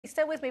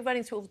Stay with me,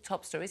 running through all the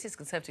top stories. He's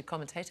Conservative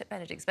commentator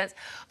Benedict Spence.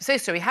 I'm so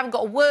sorry, we haven't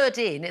got a word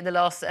in the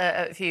last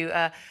few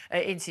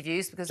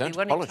interviews because Don't we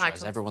weren't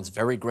apologise. Everyone's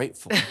very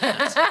grateful.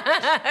 Got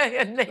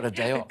a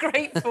day off.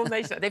 Grateful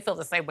nation. They feel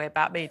the same way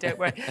about me, don't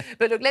worry.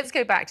 But look, let's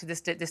go back to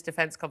this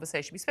defence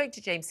conversation. We spoke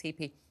to James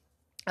Heappey,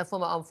 a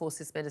former Armed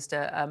Forces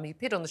Minister. He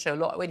appeared on the show a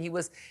lot when he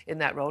was in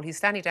that role. He's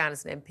standing down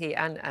as an MP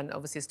and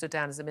obviously stood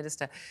down as a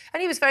minister.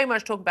 And he was very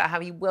much talking about how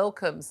he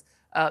welcomes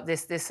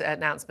this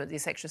announcement,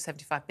 this extra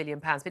 £75 billion.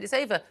 But it's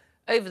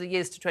over the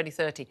years to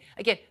 2030.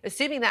 Again,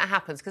 assuming that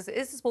happens, because it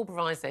is a small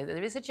proviso that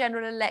there is a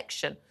general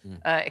election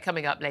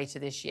coming up later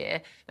this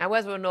year. Now,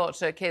 whether or not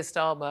Keir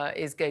Starmer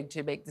is going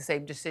to make the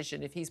same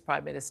decision if he's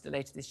Prime Minister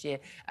later this year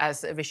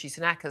as Rishi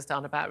Sunak has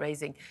done about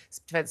raising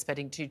defence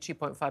spending to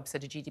 2.5%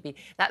 of GDP,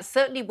 that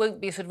certainly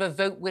won't be a sort of a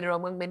vote winner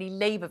among many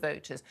Labour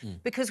voters,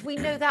 because we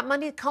know that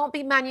money can't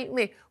be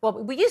manually...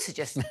 Well, we used to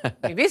just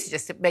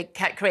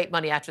create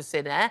money out of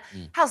thin air.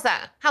 How's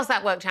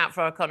that worked out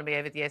for our economy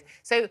over the years?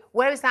 So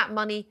where is that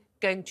money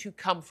going to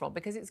come from?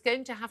 Because it's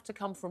going to have to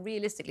come from,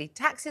 realistically,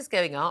 taxes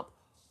going up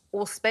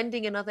or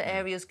spending in other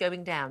areas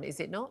going down, is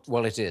it not?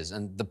 Well, it is.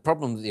 And the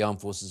problem that the armed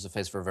forces have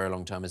faced for a very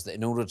long time is that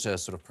in order to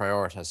sort of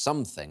prioritise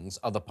some things,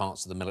 other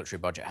parts of the military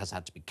budget has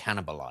had to be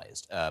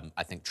cannibalised.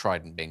 I think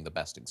Trident being the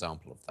best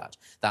example of that.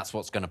 That's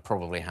what's going to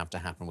probably have to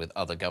happen with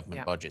other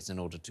government budgets in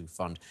order to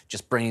fund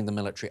just bringing the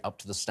military up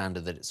to the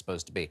standard that it's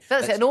supposed to be.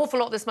 That's an awful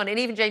lot of this money, and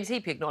even James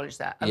Heappey acknowledged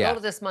that. A lot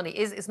of this money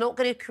is not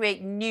going to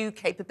create new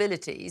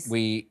capabilities.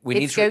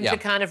 It's going to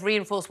kind of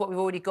reinforce what we've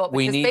already got,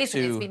 because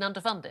basically it's been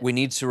underfunded. We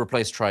need to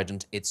replace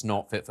Trident. It's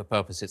not fit for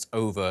purpose. It's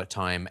over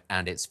time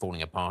and it's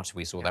falling apart.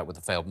 We saw that with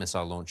the failed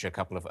missile launch a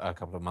couple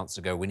of months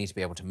ago. We need to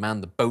be able to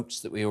man the boats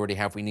that we already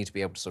have. We need to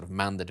be able to sort of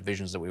man the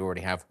divisions that we already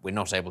have. We're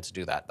not able to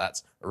do that.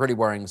 That's a really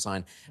worrying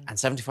sign. And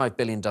 75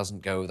 billion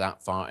doesn't go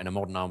that far in a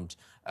modern armed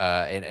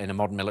in a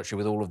modern military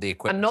with all of the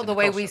equipment. And not the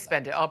way we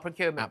spend it, our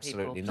procurement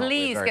Absolutely people. Not.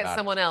 Please get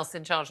someone else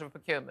in charge of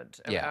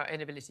procurement. Our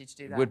inability to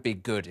do that. It would be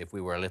good if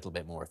we were a little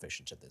bit more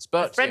efficient at this.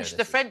 But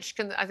the French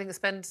can, I think,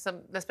 spend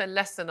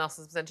less than us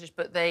as a percentage,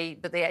 but they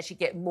actually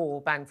get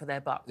more bang for their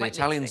buck. The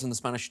Italians and the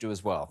Spanish do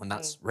as well, and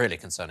that's really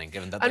concerning,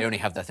 given that they only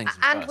have their things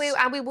in reverse.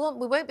 And we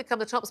won't become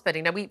the top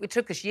spending. Now, it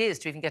took us years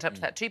to even get up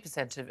to that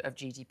 2% of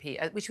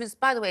GDP, which was,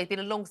 by the way, been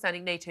a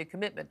long-standing NATO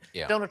commitment.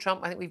 Donald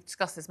Trump, I think we've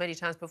discussed this many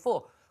times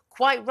before,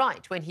 quite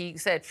right when he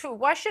said,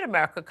 why should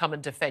America come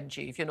and defend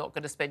you if you're not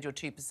going to spend your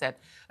 2%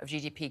 of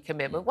GDP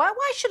commitment?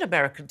 Why should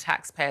American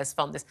taxpayers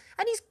fund this?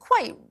 And he's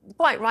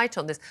quite right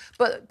on this.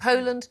 But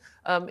Poland,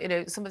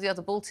 some of the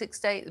other Baltic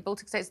states,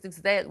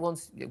 they're the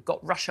ones who've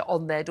got Russia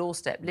on their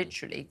doorstep,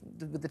 literally,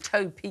 with the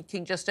toe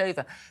peaking just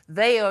over.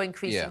 They are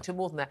increasing to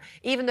more than that.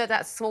 Even though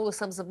that's smaller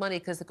sums of money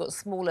because they've got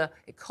smaller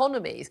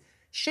economies,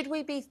 should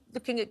we be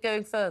looking at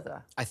going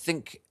further? I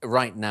think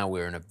right now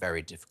we're in a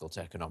very difficult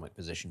economic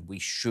position. We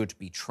should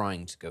be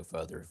trying to go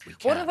further if we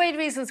can. One of the main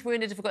reasons we're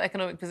in a difficult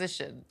economic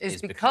position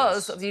is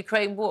because of the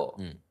Ukraine war.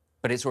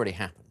 But it's already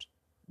happened.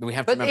 We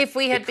have but to if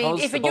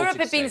Europe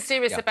had been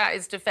serious about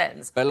its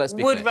defence,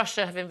 would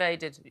Russia have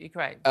invaded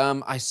Ukraine?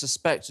 I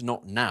suspect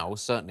not now,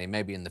 certainly,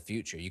 maybe in the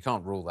future. You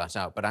can't rule that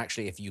out. But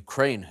actually, if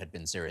Ukraine had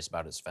been serious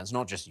about its defence,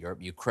 not just Europe,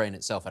 Ukraine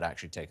itself had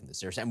actually taken this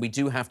seriously. And we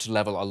do have to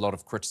level a lot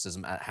of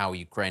criticism at how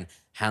Ukraine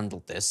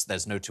handled this.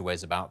 There's no two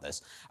ways about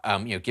this.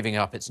 Giving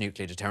up its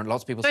nuclear deterrent.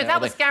 Lots of people say... But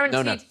that was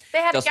guaranteed. No.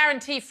 They had a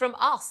guarantee from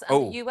us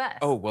and the US.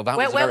 Oh, well, that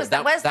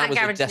was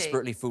a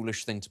desperately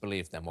foolish thing to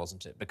believe then,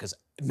 wasn't it? Because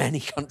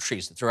many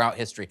countries throughout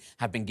history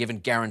have been given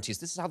guarantees.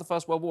 This is how the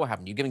First World War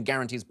happened. You're given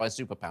guarantees by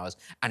superpowers,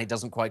 and it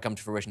doesn't quite come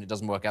to fruition. It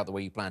doesn't work out the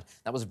way you planned.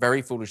 That was a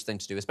very foolish thing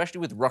to do, especially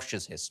with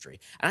Russia's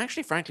history. And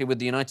actually, frankly, with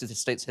the United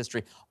States'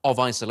 history of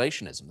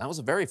isolationism. That was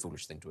a very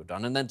foolish thing to have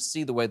done. And then to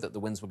see the way that the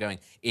winds were going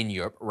in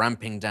Europe,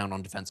 ramping down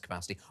on defence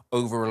capacity,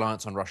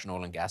 over-reliance on Russian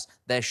oil and gas,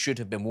 there should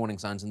have been warning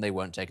signs, and they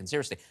weren't taken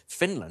seriously.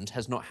 Finland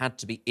has not had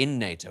to be in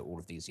NATO all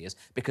of these years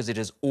because it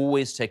has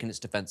always taken its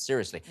defence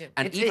seriously.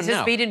 And even now...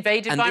 It's been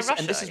invaded by Russia.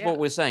 And this is what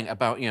we're saying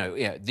about,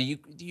 the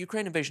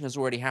Ukraine invasion has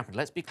already happened.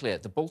 Let's be clear.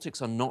 The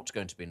Baltics are not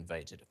going to be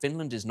invaded.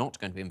 Finland is not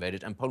going to be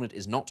invaded, and Poland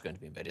is not going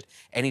to be invaded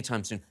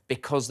anytime soon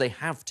because they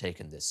have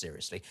taken this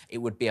seriously. It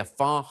would be a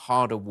far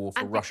harder war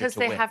for Russia to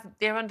win. Because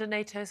they're under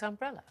NATO's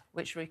umbrella,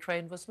 which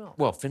Ukraine was not.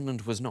 Well,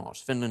 Finland was not.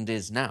 Finland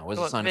is now, as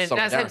a sign of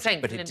solidarity,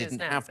 but it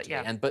didn't have to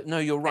be. But no,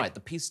 you're right. The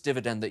peace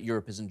dividend that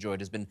Europe has enjoyed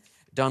has been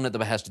done at the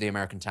behest of the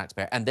American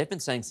taxpayer, and they've been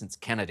saying since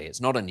Kennedy,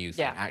 it's not a new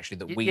thing, actually,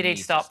 that we need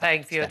to start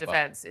paying for your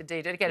defence.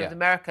 Indeed. And again, with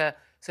America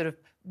sort of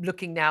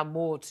looking now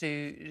more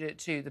to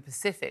the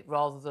Pacific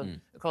rather than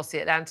across the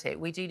Atlantic,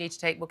 we do need to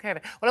take more care of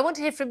it. Well, I want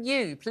to hear from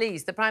you,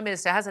 please. The Prime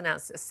Minister has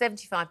announced a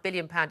 £75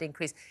 billion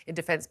increase in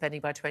defence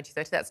spending by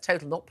 2030. That's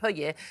total, not per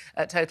year,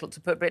 total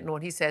to put Britain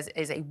on, he says,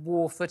 is a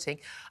war footing.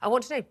 I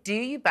want to know, do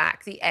you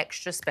back the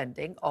extra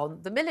spending on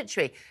the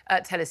military?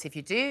 Tell us if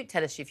you do,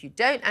 tell us if you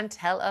don't, and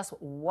tell us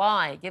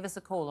why. Give us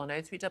a call on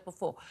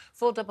 0344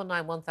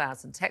 499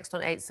 1000, text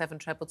on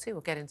 87222,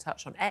 or get in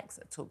touch on X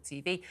at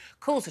TalkTV.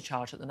 Calls are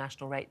charged at the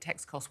national rate,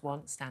 text cost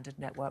one standard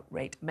network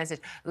rate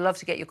message. Love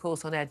to get your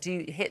calls on air.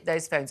 Do hit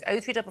those phones.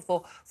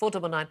 0344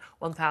 499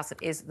 1000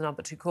 is the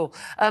number to call.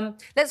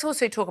 Let's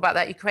also talk about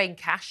that Ukraine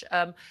cash.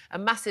 A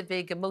massive,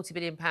 big,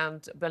 multi-billion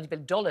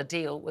dollar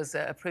deal was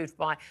approved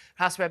by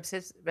House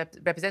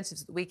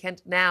Representatives at the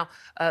weekend. Now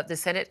the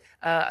Senate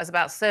has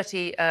about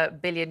 30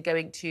 billion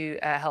going to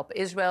help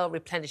Israel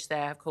replenish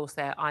their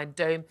Iron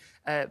Dome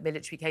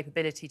military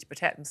capability to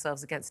protect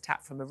themselves against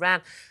attack from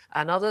Iran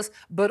and others,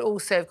 but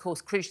also, of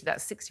course, crucially,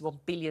 that's $61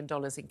 billion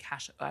in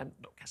cash,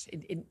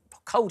 in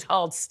cold,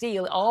 hard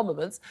steel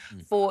armaments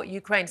for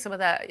Ukraine. Some of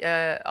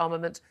that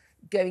armament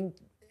going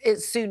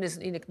as soon as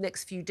in the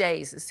next few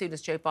days, as soon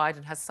as Joe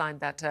Biden has signed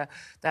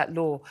that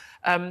law.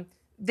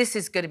 This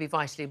is going to be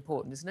vitally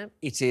important, isn't it?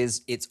 It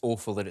is. It's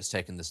awful that it's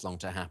taken this long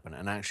to happen.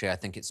 And actually, I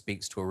think it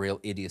speaks to a real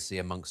idiocy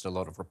amongst a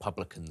lot of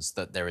Republicans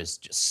that there is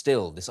just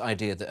still this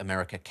idea that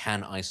America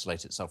can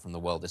isolate itself from the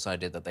world, this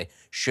idea that they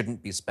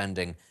shouldn't be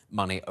spending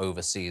money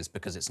overseas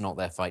because it's not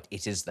their fight.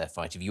 It is their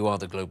fight. If you are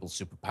the global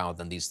superpower,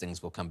 then these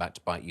things will come back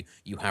to bite you.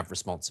 You have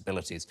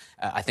responsibilities.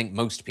 I think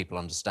most people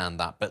understand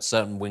that, but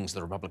certain wings of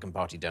the Republican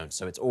Party don't.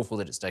 So it's awful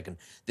that it's taken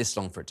this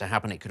long for it to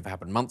happen. It could have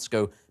happened months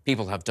ago.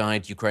 People have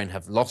died. Ukraine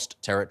have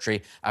lost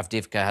territory.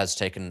 Avdiivka has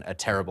taken a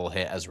terrible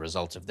hit as a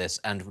result of this.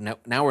 And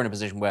now we're in a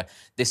position where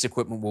this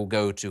equipment will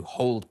go to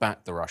hold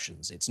back the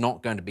Russians. It's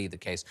not going to be the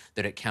case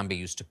that it can be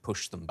used to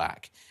push them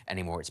back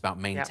anymore. It's about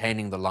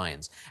maintaining the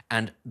lines.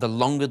 And the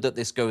longer that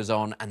this goes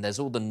on, and there's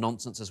all the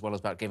nonsense as well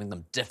about giving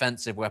them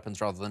defensive weapons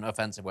rather than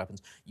offensive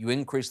weapons, you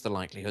increase the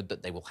likelihood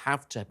that they will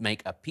have to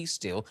make a peace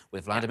deal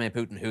with Vladimir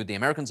Putin, who the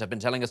Americans have been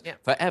telling us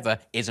forever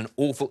is an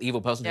awful, evil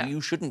person who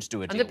you shouldn't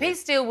do a deal with. And the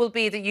peace deal will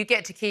be that you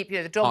get to keep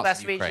the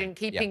Donbass region,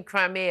 keeping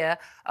Crimea.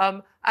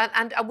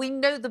 And we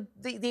know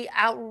the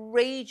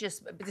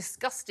outrageous,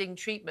 disgusting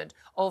treatment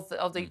of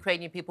the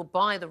Ukrainian people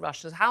by the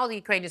Russians. How the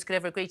Ukrainians could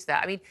ever agree to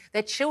that? I mean,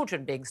 their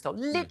children being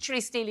stolen,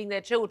 literally stealing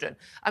their children.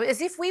 I mean,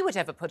 as if we would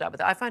ever put up with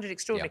that. I find it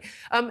extraordinary.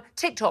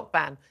 TikTok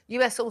ban.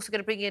 US also going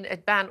to bring in a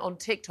ban on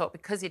TikTok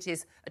because it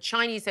is a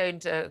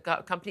Chinese-owned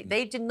company.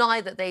 They deny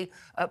that they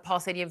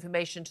pass any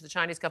information to the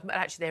Chinese government.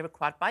 Actually, they're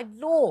required by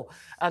law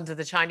under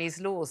the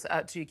Chinese laws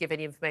to give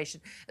any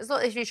information. There's a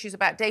lot of issues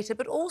about data,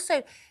 but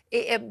also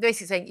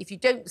basically saying if you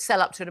don't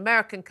sell up to an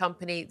American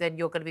company, then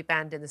you're going to be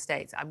banned in the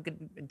States. I'm going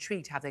to be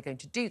intrigued how they're going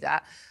to do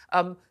that.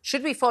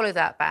 Should we follow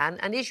that ban?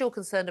 And is your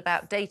concern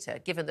about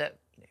data, given that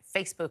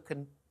Facebook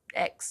and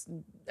X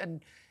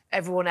and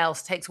everyone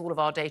else takes all of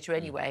our data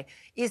anyway,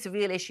 is the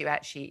real issue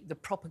actually the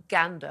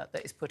propaganda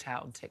that is put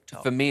out on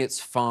TikTok? For me, it's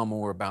far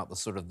more about the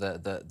sort of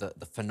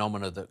the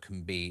phenomena that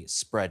can be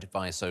spread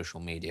via social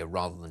media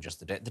rather than just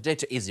the data. The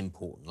data is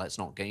important, let's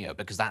not get,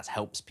 because that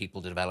helps people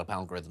to develop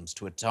algorithms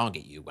to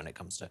target you when it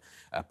comes to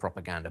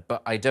propaganda.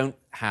 But I don't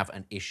have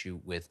an issue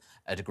with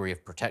a degree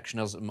of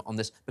protectionism on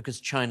this because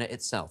China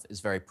itself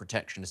is very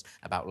protectionist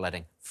about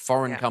letting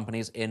foreign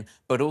companies in,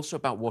 but also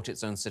about what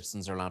its own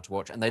citizens are allowed to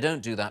watch. And they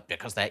don't do that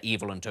because they're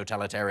evil and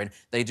totalitarian.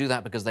 They do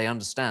that because they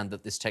understand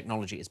that this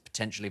technology is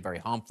potentially very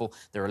harmful.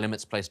 There are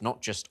limits placed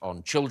not just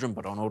on children,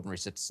 but on ordinary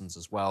citizens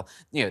as well.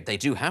 They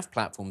do have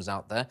platforms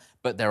out there,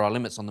 but there are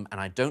limits on them.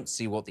 And I don't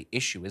see what the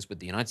issue is with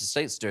the United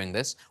States doing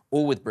this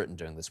or with Britain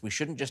doing this. We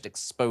shouldn't just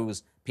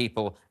expose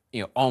people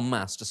en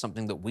masse to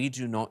something that we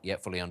do not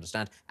yet fully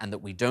understand and that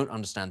we don't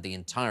understand the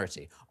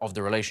entirety of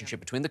the relationship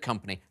between the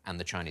company and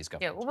the Chinese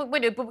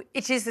government. But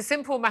it is the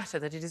simple matter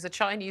that it is a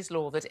Chinese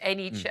law that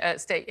any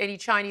state, any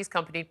Chinese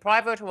company,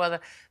 private or other,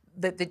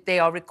 that they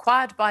are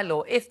required by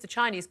law, if the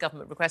Chinese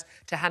government requests,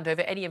 to hand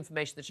over any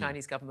information the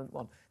Chinese government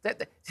want.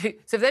 So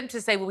for them to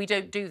say, well, we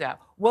don't do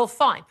that, well,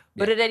 fine.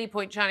 But at any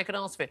point, China can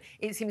ask for it.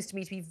 It seems to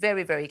me to be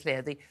very, very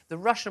clear. The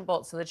Russian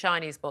bots and the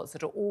Chinese bots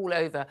that are all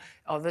over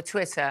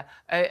Twitter,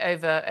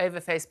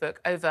 over Facebook,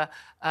 over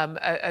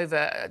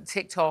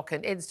TikTok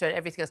and Insta and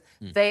everything else,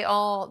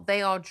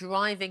 they are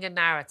driving a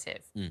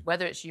narrative,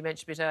 whether it's, you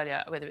mentioned it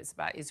earlier, whether it's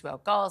about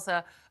Israel,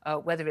 Gaza,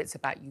 whether it's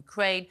about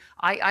Ukraine.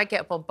 I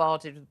get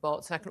bombarded with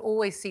bots, and I can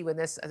always see when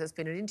there's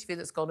been an interview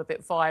that's gone a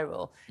bit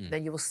viral,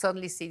 then you will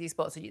suddenly see these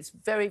bots, and it's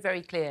very,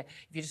 very clear.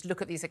 If you just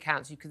look at these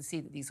accounts, you can see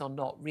that these are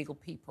not real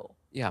people.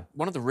 Yeah,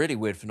 one of the really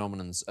weird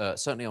phenomenons,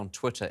 certainly on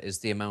Twitter, is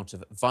the amount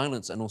of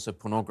violence and also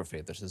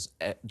pornography that has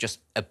just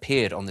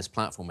appeared on this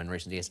platform in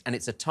recent years. And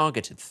it's a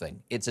targeted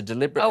thing. It's a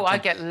deliberate I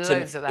get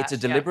loads of that. It's a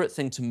deliberate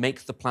thing to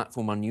make the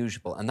platform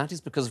unusable. And that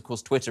is because, of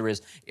course, Twitter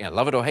is,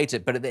 love it or hate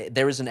it, but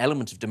there is an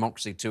element of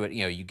democracy to it.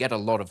 You get a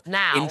lot of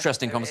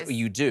interesting conversations.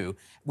 You do,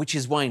 which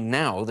is why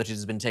now that it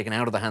has been taken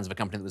out of the hands of a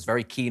company that was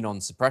very keen on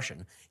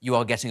suppression, you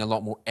are getting a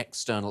lot more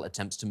external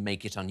attempts to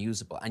make it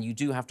unusable. And you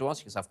do have to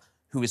ask yourself,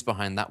 who is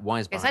behind that? Why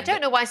is behind it? Yes, I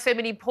don't know why so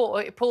many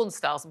porn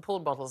stars and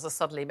porn models are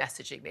suddenly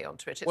messaging me on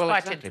Twitter. It's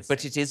quite interesting.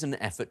 But it is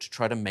an effort to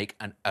try to make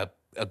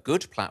a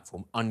good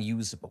platform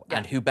unusable.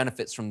 And who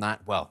benefits from that?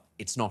 Well,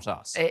 it's not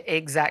us.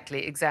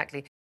 Exactly.